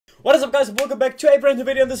What is up, guys? Welcome back to a brand new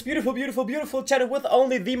video on this beautiful channel with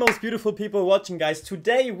only the most beautiful people watching, guys.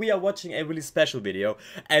 Today we are watching a really special video,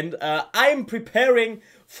 and I'm preparing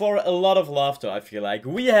for a lot of laughter, I feel like.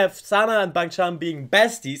 We have Sana and Bangchan being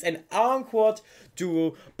besties, an awkward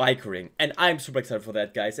duo bikering, and I'm super excited for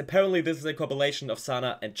that, guys. Apparently this is a compilation of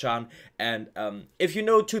Sana and Chan, and if you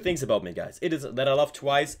know two things about me, guys, it is that I love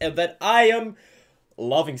Twice and that I am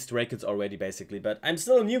loving Stray Kids already, basically, but I'm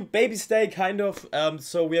still a new baby stay, kind of,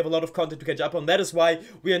 so we have a lot of content to catch up on. That is why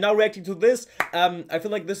we are now reacting to this. I feel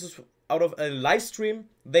like this is out of a live stream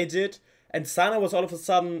they did, and Sana was all of a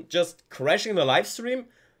sudden just crashing the live stream.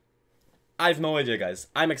 I have no idea, guys.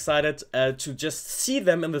 I'm excited to just see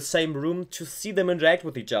them in the same room, to see them interact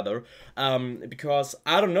with each other, because,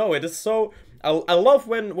 I don't know, it is so... I love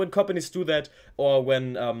when companies do that, or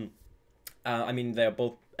when, I mean, they're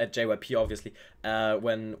both at JYP, obviously,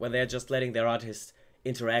 when they're just letting their artists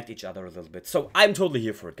interact each other a little bit. So I'm totally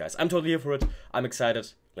here for it, guys. I'm totally here for it. I'm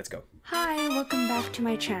excited. Let's go. Hi, welcome back to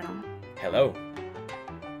my channel. Hello.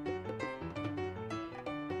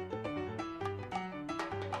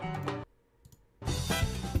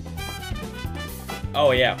 Oh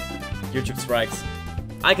yeah, YouTube strikes.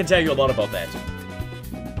 I can tell you a lot about that.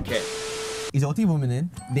 Okay. 이제 어떻게 보면은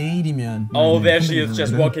내일이면 Oh, there she is,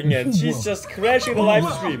 just walking in. She's just crashing the live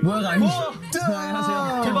stream. 뭐야,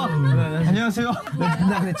 안녕하세요. 대박. 안녕하세요.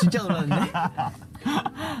 나 근데 진짜 놀랐는데.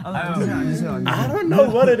 앉으세요. I don't know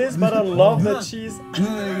what it is, but I love that she's.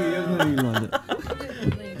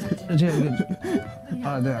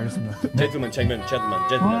 네, 알겠습니다. Gentlemen.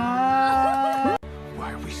 Why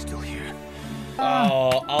are we still here?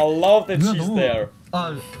 Oh, I love that she's there.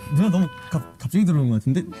 누나 너무 갑자기 들어온 것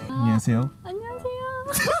같은데. 안녕하세요.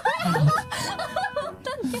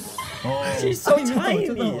 She's so tiny.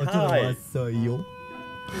 Hi.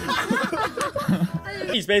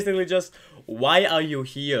 He's basically just, why are you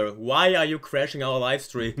here? Why are you crashing our live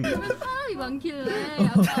stream? 사람이 많길래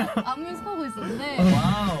약간 아무에서 하고 있었는데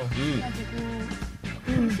와우. 그래가지고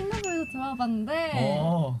싱가포르에서 들어와봤는데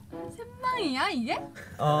생방이야 이게?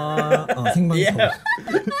 생방. Yeah.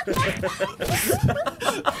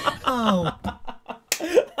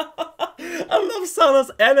 I love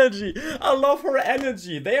Sana's energy. I love her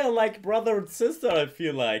energy. They are like brother and sister, I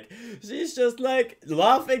feel like. She's just like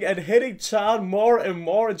laughing and hitting Chan more and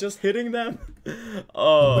more and just hitting them.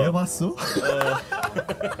 Oh. 왜 봤어?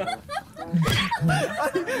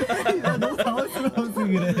 너무 당황스러워서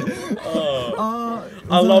그래.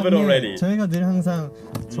 I love it already. 저희가 늘 항상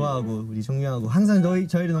좋아하고 우리 존경하고 항상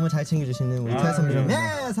저희를 너무 잘 챙겨주시는 우리 태아 선배님. 네,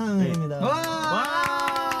 사랑합니다.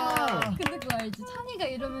 근데 그거 알지? 찬이가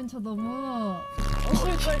이러면 저 너무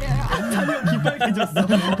어슬거려요. 찬이가 기빨개졌어.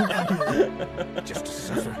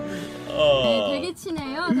 네, 되게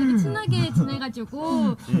친해요. 되게 친하게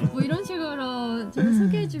지내가지고 뭐 이런 식으로 저를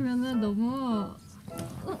소개해주면은 너무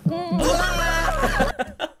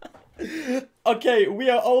Okay, we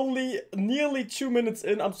are only nearly 2 minutes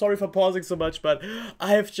in. I'm sorry for pausing so much, but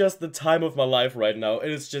I have just the time of my life right now. It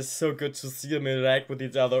is just so good to see them interact with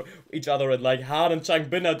each other, and like Han and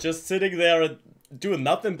Changbin are just sitting there and doing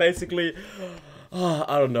nothing basically.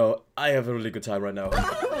 I don't know. I have a really good time right now.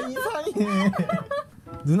 이상해.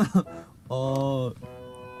 누나,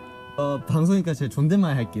 방송이니까 제가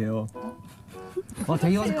존댓말 할게요.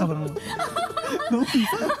 되게 어색하 그러면.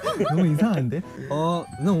 너무 이상한데?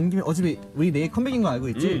 누나 온 김에 어차피 우리 내일 컴백인 거 알고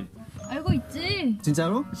있지? 알고 있지?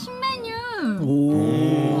 진짜로? 신메뉴.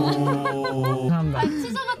 감사합니다.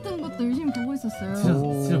 치즈 같은 것도 열심히 보고 있었어요.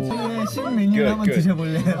 진짜 신메뉴 한번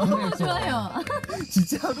드셔볼래요? 좋아요.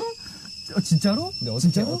 진짜로? 진짜로? 네,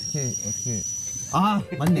 진짜로? 어떻게?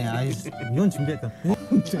 맞네. 이건 준비했다.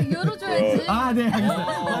 열어줘야지. 네,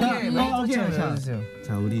 알겠어요. 오케이.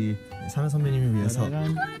 자, 우리 사나 선배님을 위해서.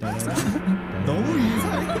 너무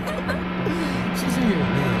이상해. 시즌이.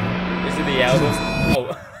 Is it the album?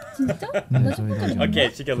 Oh. 진짜? Okay,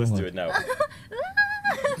 she can listen to it now.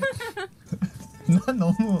 난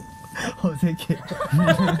너무 어색해.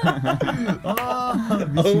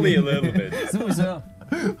 Only a little bit. 쓰고 있어요.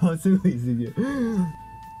 쓰고 있으게.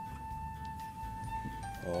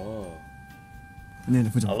 Oh. 네,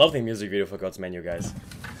 보자. I love the music video for God's Menu, guys.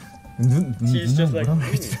 She's just like,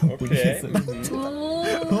 okay.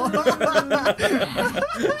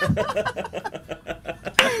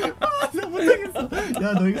 나 못하겠어.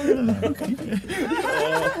 야, 너 이거 해달라.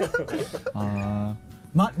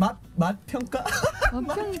 맛 평가?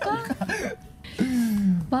 맛평가?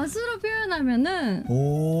 맛으로 표현하면은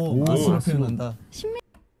맛으로 표현한다.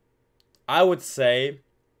 I would say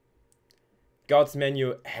God's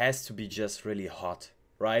Menu has to be just really hot,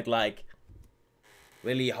 right? Like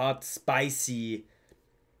really hot, spicy.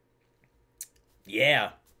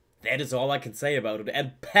 Yeah, That is all I can say about it.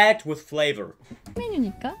 And packed with flavor.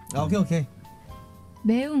 메뉴니까 아, 오케이.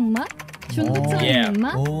 매운맛, 중독성 Yeah. 있는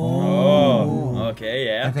맛. Oh, okay,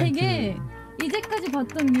 yeah. 되게 이제까지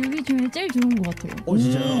봤던 뮤비 중에 제일 좋은 것 같아요.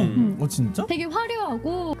 진짜요? 진짜? 되게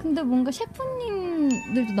화려하고 근데 뭔가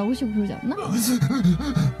셰프님들도 나오시고 그러지 않나?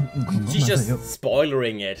 She's just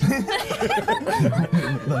spoilering it.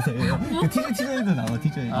 맞아요. 그 티저에도 나와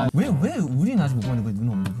티저에. 왜 우리는 아직 못 봤는데 왜 눈은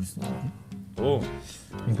없는 벌써? Oh.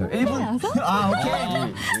 그러니까 일본. 오케이.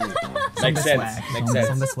 Makes sense. Makes sense.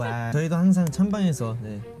 선배 스웩. 저희도 항상 찬방에서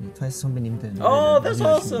트와이스 선배님들. Oh, that's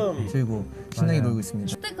awesome. 그리고 신나게 놀고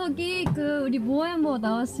있습니다. 그때 거기 그 우리 모엠버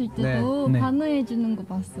나왔을 때도 반응해 주는 거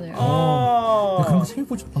봤어요. Oh. 그런 거 제일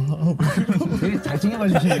보죠. 되게 잘 챙겨봐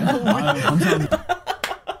주시네요. 감사합니다.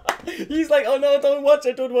 He's like, oh no, don't watch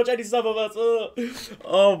any stuff of us.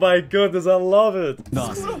 Oh my goodness, I love it.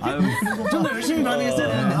 좀 더 열심히 반응했어야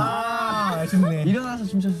되는데. 아쉽네. 일어나서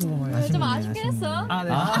춤췄어. 좀 아쉽긴 했어.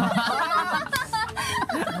 네.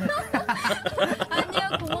 아니야,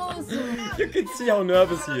 고마웠어. You can see how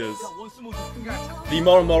nervous he is. The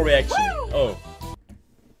more and more reaction. Oh.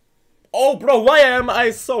 Oh, bro, why am I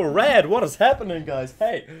so red? What is happening, guys?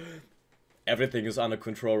 Hey. Everything is under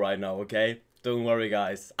control right now, okay? Don't worry,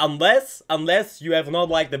 guys. Unless you have not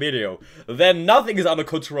liked the video, then nothing is under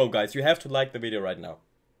control, guys. You have to like the video right now.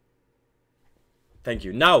 Thank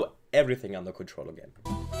you. Now, everything under control again.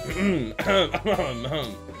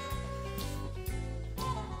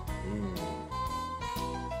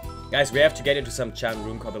 Guys, we have to get into some chat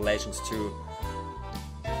room compilations too.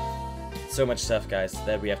 So much stuff, guys,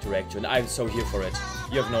 that we have to react to, and I'm so here for it.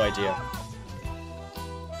 You have no idea.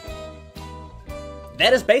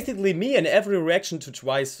 That is basically me in every reaction to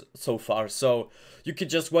Twice so far, so you could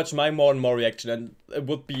just watch my more and more reaction and it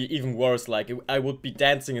would be even worse, like I would be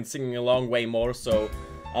dancing and singing along way more, so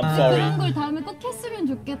I'm sorry. 그런 걸 다음에 꼭 했으면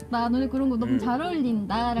좋겠다. 너네 그런 거 너무 잘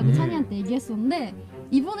어울린다 라고 찬이한테 얘기했었는데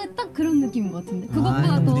이번에 딱 그런 느낌인 것 같은데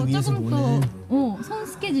그것보다 더 조금 더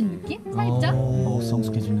성숙해진 느낌? 살짝?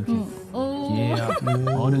 성숙해진 느낌.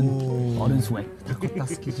 어른 스웩. 다 컸다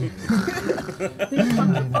스케줄. 되게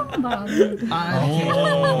빡빡한 말 안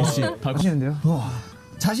해도. 역시 다 하시는데요?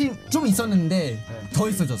 자신 좀 있었는데 더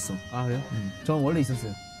있어졌어. 아 그래요? 전 원래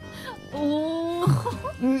있었어요. 오.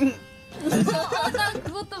 난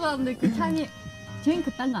그것도 봤는데 그 찬이 저희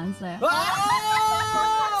그딴 거 안 써요.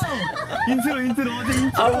 인트로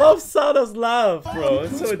I love Sada's laugh, bro.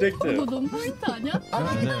 It's so addictive. 그거 너무 포인트 아니야?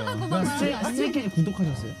 끝나고 막 말이 아니야? 스트레이키즈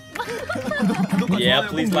구독하셨어요? Yeah,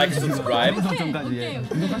 please like and subscribe. 오케이.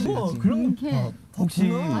 그런 혹시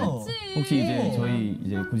맞지. 이제 저희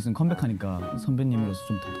이제 곧 있으면 컴백하니까 선배님으로서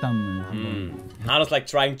좀 덕담을 한번 Hana's like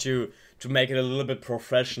trying to make it a little bit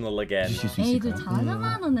professional again. 주실 수 에이들 있을까요?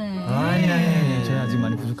 잘하잖아 너네. 아니. 저희 아직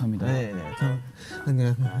많이 부족합니다. 네.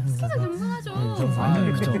 진짜 겸손하죠.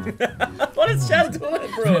 그렇죠. What is Chad doing,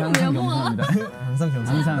 bro? 항상 겸손합니다. 항상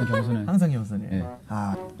겸손. 항상 겸손해. 항상 겸손해. 네.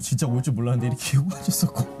 아 진짜 올 줄 몰랐는데 이렇게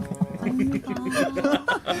와줬었고.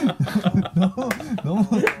 너무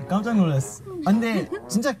깜짝 놀랐어. 아, 근데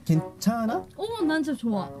진짜 괜찮아? 난 진짜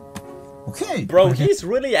좋아. 오케이. Bro, he's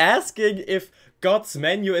really asking if God's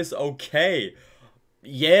menu is okay.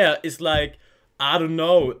 Yeah, it's like, I don't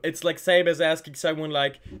know. It's like same as asking someone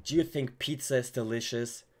like, do you think pizza is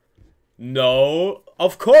delicious? No,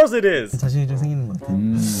 of course it is. 자신이 좀 생기는 것 같아.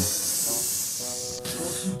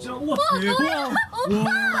 진짜 우와.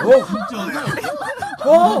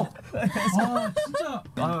 Oh, 진짜.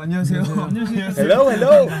 안녕하세요.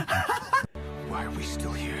 hello. Why are we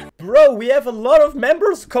still here? Bro, we have a lot of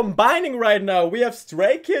members combining right now. We have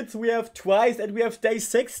Stray Kids, we have Twice, and we have Day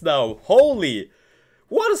 6 now. Holy.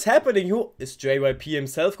 What is happening? Who is JYP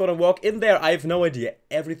himself gonna walk in there? I have no idea.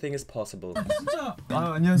 Everything is possible. 진짜.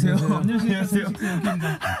 안녕하세요.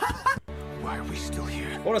 Why are we still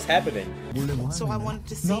here? What is happening? So I wanted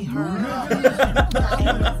to see her.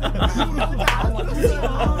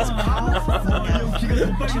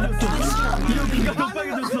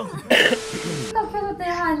 생각해볼 때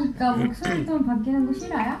하니까 목소리 좀 바뀌는 거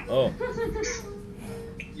싫어요? Oh.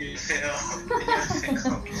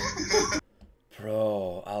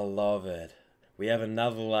 Bro, I love it. We have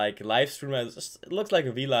another like live stream. It looks like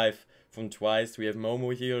a V-Live from Twice. We have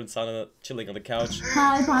Momo here and Sana chilling on the couch.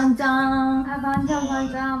 하이 반장.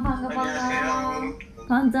 반가.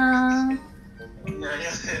 반장.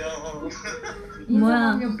 안녕하세요.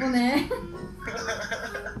 뭐야? 몇 번에?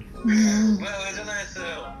 왜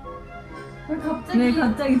전화했어요? 왜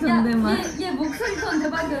갑자기 존댓말? 얘 목소리 톤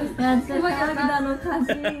대박이었어. 야 진짜 대박이다 너 다시.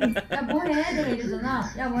 야 뭐해? 내가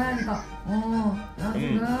이러잖아. 야 뭐야 하니까 나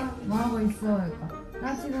지금 뭐하고 있어? 그러니까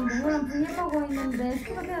나 지금 누구랑 브이앱하고 있는데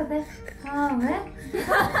스킵해도 돼? 아 왜?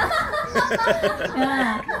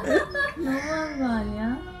 야, 너무한 거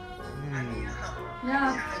아니야? 야,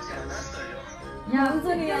 하지 않았어요. 야, 무슨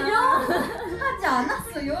소리야? 하지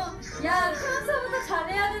않았어요? 야, 평소부터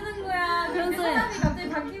잘해야 되는 거야. 그런데 사람이 갑자기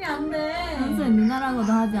바뀌면 안 돼. 평소에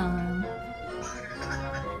누나라고도 하지 않아요.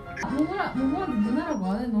 모모한테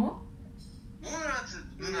누나라고 안 해, 너? 오늘한테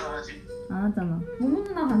누나 하지. 안 하잖아. 모모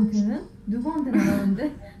누나한테는? 누구한테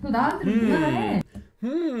말하는데? 너 나한테는 누나라 해.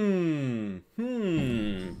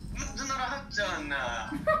 누나랑 하지 않나.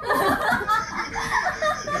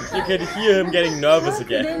 You can hear him getting nervous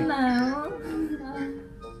again. 그랬나요?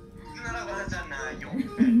 누나라고 하지 않나요?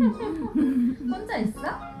 혼자 있어?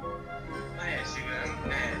 네, 지금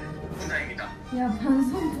네 혼자입니다. 야,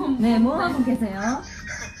 반성품. 네, 뭐 하고 계세요?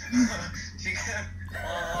 지금 지금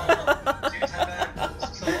잠깐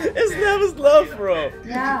숙소. It's nervous love, bro.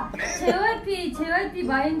 야, JYP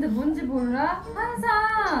마인드 뭔지 몰라?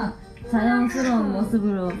 항상 자연스러운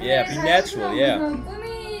모습으로. Yeah, be natural, yeah.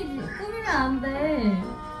 꾸미면 안 돼.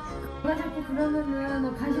 너가 자꾸 그러면은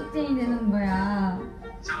너 가식쟁이 되는 거야.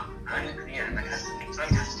 아니 그게 아니라 전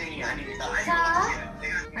가식쟁이 아닙니다. 자,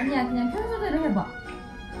 아니야, 그냥 평소대로 해봐.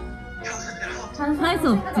 평소대로 할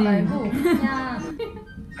수 없지. 말고 그냥.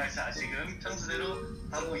 자, 지금 평소대로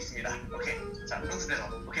하고 있습니다. 오케이. 자, 평소대로.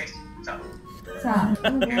 오케이. 자, 뭐 했어?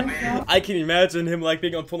 I can imagine him like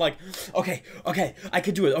being on phone like, okay, I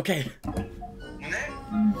can do it, okay.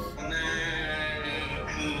 오늘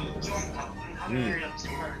그 좀 바쁜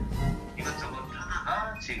하루였지만 이것저것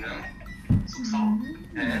하다가 지금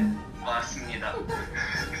숙소에 왔습니다.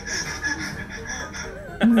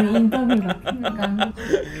 무슨 인터뷰 같으니까.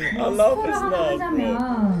 I love this love,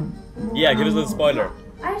 bro. Yeah, give us a spoiler.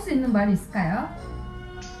 할 수 있는 말이 있을까요?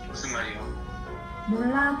 무슨 말이요?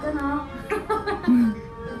 몰라, 끊어.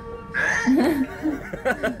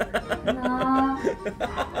 끊어.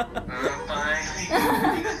 빠이.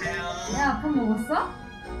 안녕히 가세요. 야, 밥 먹었어?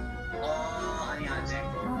 아니 아직.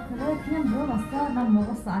 아, 그래? 그냥 물어봤어. 난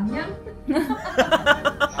먹었어. 안녕?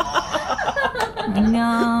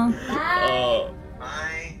 안녕.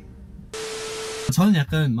 빠이. 저는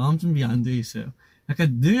약간 마음 준비 안 돼 있어요.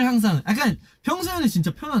 약간 늘 항상 약간 평소에는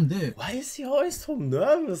진짜 편한데 Why is he always so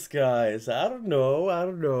nervous, guys? I don't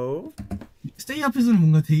know. 스테이 앞에서는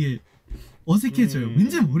뭔가 되게 어색해져요.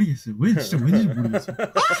 왠지 모르겠어요. 왠지 모르겠어요.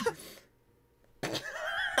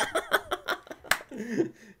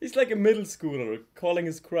 He's like a middle schooler calling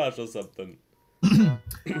his crush or something.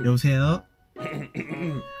 여보세요.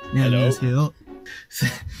 네, 안녕하세요.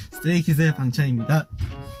 스테이키즈의 방찬입니다.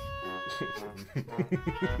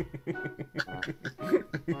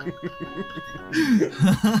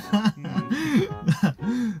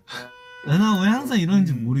 나 왜 항상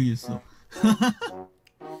이러는지 모르겠어.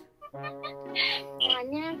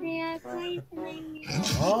 안녕하세요, 스테이키즈입니다.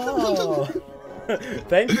 Oh,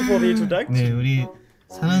 thank you for the introduction. 네, 우리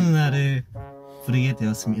사나 누나를 부르게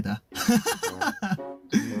되었습니다.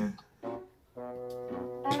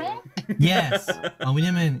 Yes.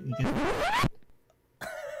 왜냐면 이게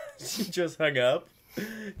She just hung up.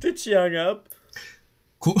 Did she hang up?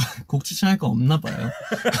 곡 추천할 거 없나 봐요.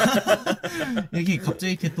 이렇게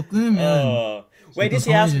갑자기 이렇게 또 끊으면. Wait, is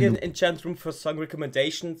he asking in chat room for song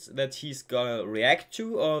recommendations that he's gonna react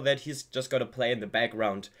to, or that he's just gonna play in the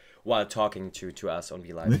background while talking to us on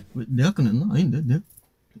V Live? 왜 내가 끊었나? 아닌데, 내가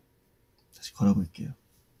다시 걸어볼게요.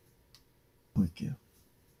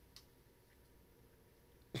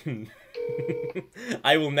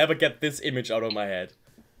 I will never get this image out of my head.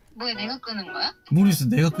 뭐야, 내가 끄는 거야? 모르겠어.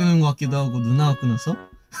 내가 끊은 것 같기도 하고 누나가 끊었어?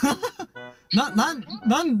 난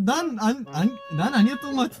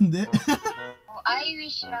아니었던 것 같은데. I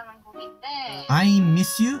Wish라는 곡인데 I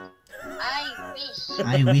miss you. I Wish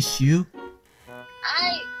I wish you.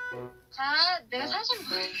 자, 내가 사실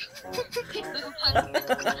누구 봤는데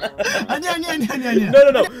아니. No.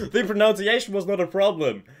 The pronunciation was not a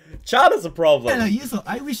problem. Chat is a problem. 나 이해서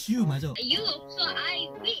I wish you 맞아. You 없어, I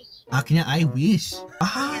Wish. 그냥 I wish.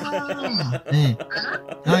 네.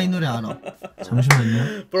 이 노래 알아.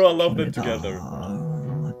 잠시만요. Bro, I love them together.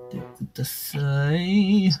 맞대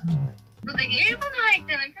구다사이. 너 되게 일본어 할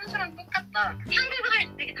때는 평소랑 똑같다. 한국어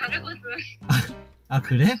할 때 되게 다르거든.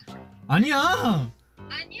 그래? 아니야.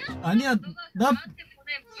 아니야? 나 나한테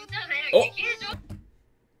보낸 문자를 얘기해줘.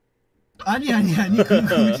 아니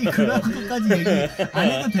굳이 그런 것까지 얘기 안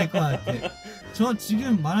해도 될 것 같아. 저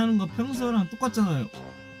지금 말하는 거 평소랑 똑같잖아요.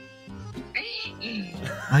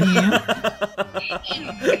 아니에요?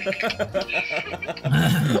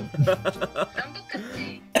 난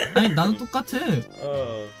똑같지. 아니 나도 똑같아.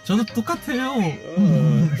 저도 똑같아요.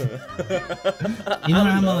 이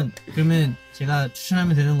노래 한번 그러면 제가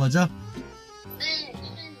추천하면 되는 거죠? 네,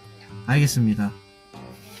 추천해주세요. 알겠습니다.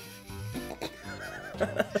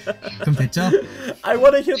 그럼 됐죠? I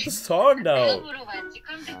wanna hear the song now. 물어봐야지.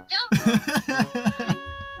 그럼 됐죠?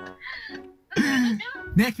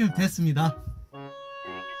 네, 그럼 됐습니다.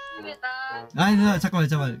 알겠습니다. 아니 누나 잠깐만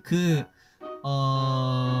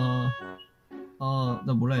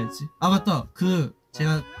나 뭐라 했지? 아 맞다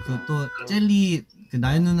제가 또 젤리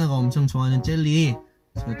나연 누나가 엄청 좋아하는 젤리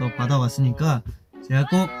제가 또 받아왔으니까 제가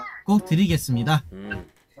꼭 드리겠습니다.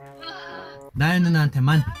 나연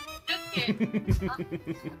누나한테만.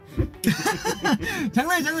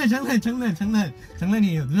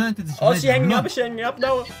 장난이에요. 누나한테도 Oh, she hanging 물론- up, she hanging up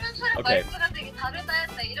now. 평소랑 오케이. 말투가 되게 다르다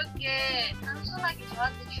했다. 이렇게 단순하게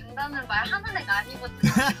저한테 준다는 말 하는 애가 아니거든.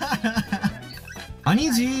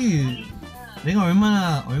 아니지. 내가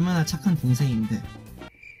얼마나 착한 동생인데.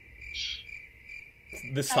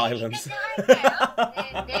 The silence.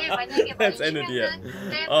 네, 만약에 That's ended, yeah.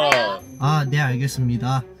 네, Oh. 아, 네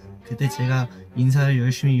알겠습니다. 그때 제가 인사를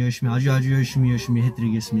열심히 아주 열심히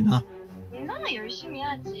해드리겠습니다. 인사는 열심히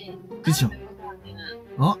해야지. 그쵸?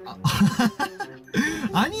 어?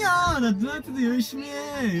 아니야, 나 누나한테도 열심히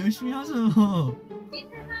하죠. 이 세상에서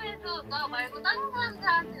나 말고 다른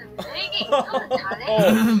사람들한테는 되게 인사는 잘해.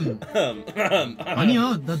 아니야,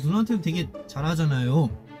 나 누나한테도 되게 잘하잖아요.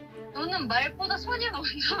 너는 말보다 손이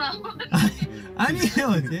먼저 나와.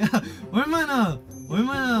 아니에요, 제가 얼마나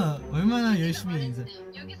열심히 인사.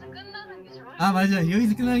 여기서 끝나는 게 좋을 것 아 맞아,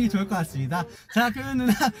 여기서 끝나는 게 좋을 것 같습니다. 자, 그러면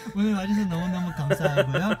누나 오늘 와주셔서 너무너무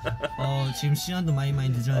감사하고요. 지금 시간도 많이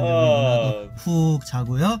늦었는데 누나도 푹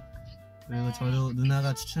자고요. 그리고 저도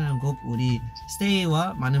누나가 추천한 곡 우리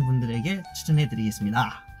스테이와 많은 분들에게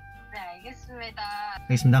추천해드리겠습니다. 네, 알겠습니다.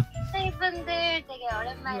 알겠습니다. 스테이분들 되게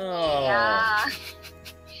오랜만이에요.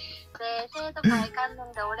 네, 새해도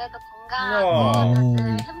밝았는데 올해도 건강하고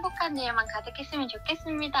다들 행복한 일만 가득했으면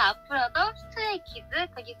좋겠습니다. 앞으로도 스트레이키즈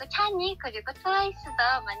그리고 찬이 그리고 트와이스도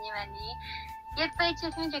많이 예뻐해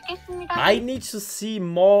주셨으면 좋겠습니다. I need to see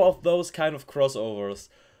more of those kind of crossovers.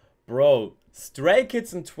 Bro, Stray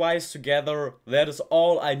Kids and Twice together, that is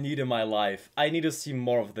all I need in my life. I need to see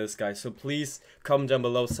more of this, guys. So please comment down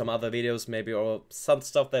below some other videos maybe or some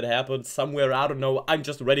stuff that happened somewhere, I don't know. I'm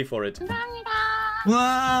just ready for it. 감사합니다.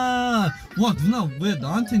 와 누나 왜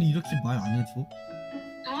나한테는 이렇게 말 안 해줘?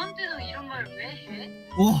 너한테도 이런 말 왜 해?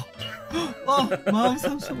 와 마음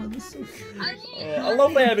상처받았어. 아니, I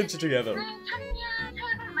love the energy together. 찬이야,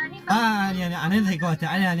 새해 복 많이 받아. 아니 안 해도 될 것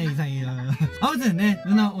같아. 아니 이상해요. 아무튼 네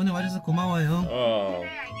누나 오늘 와줘서 고마워요. Oh.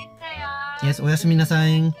 네, 알겠어요. 예스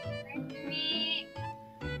오야스미나사잉. 네.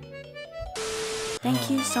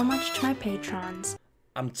 Thank you so much to my patrons.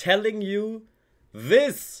 I'm telling you,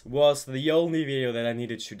 this was the only video that I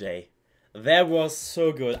needed today. That was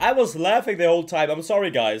so good. I was laughing the whole time. I'm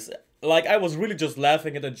sorry, guys. Like, I was really just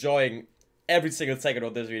laughing and enjoying every single second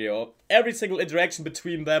of this video. Every single interaction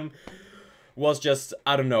between them was just,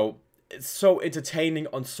 I don't know, it's so entertaining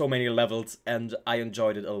on so many levels, and I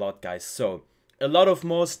enjoyed it a lot, guys. So, a lot of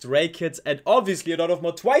more Stray Kids, and obviously a lot of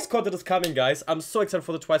more Twice content is coming, guys. I'm so excited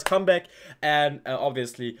for the Twice comeback, and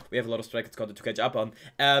obviously we have a lot of Stray Kids content to catch up on.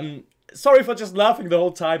 Sorry for just laughing the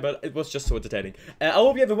whole time, but it was just so entertaining. I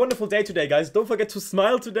hope you have a wonderful day today, guys. Don't forget to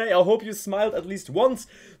smile today. I hope you smiled at least once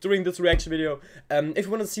during this reaction video. If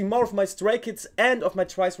you want to see more of my Stray Kids and of my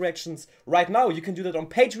Twice reactions right now, you can do that on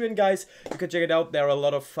Patreon, guys. You can check it out. There are a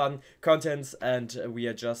lot of fun contents, and we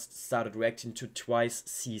are just started reacting to Twice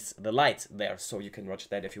Sees the Light there, so you can watch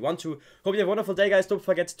that if you want to. Hope you have a wonderful day, guys. Don't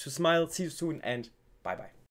forget to smile. See you soon, and bye-bye.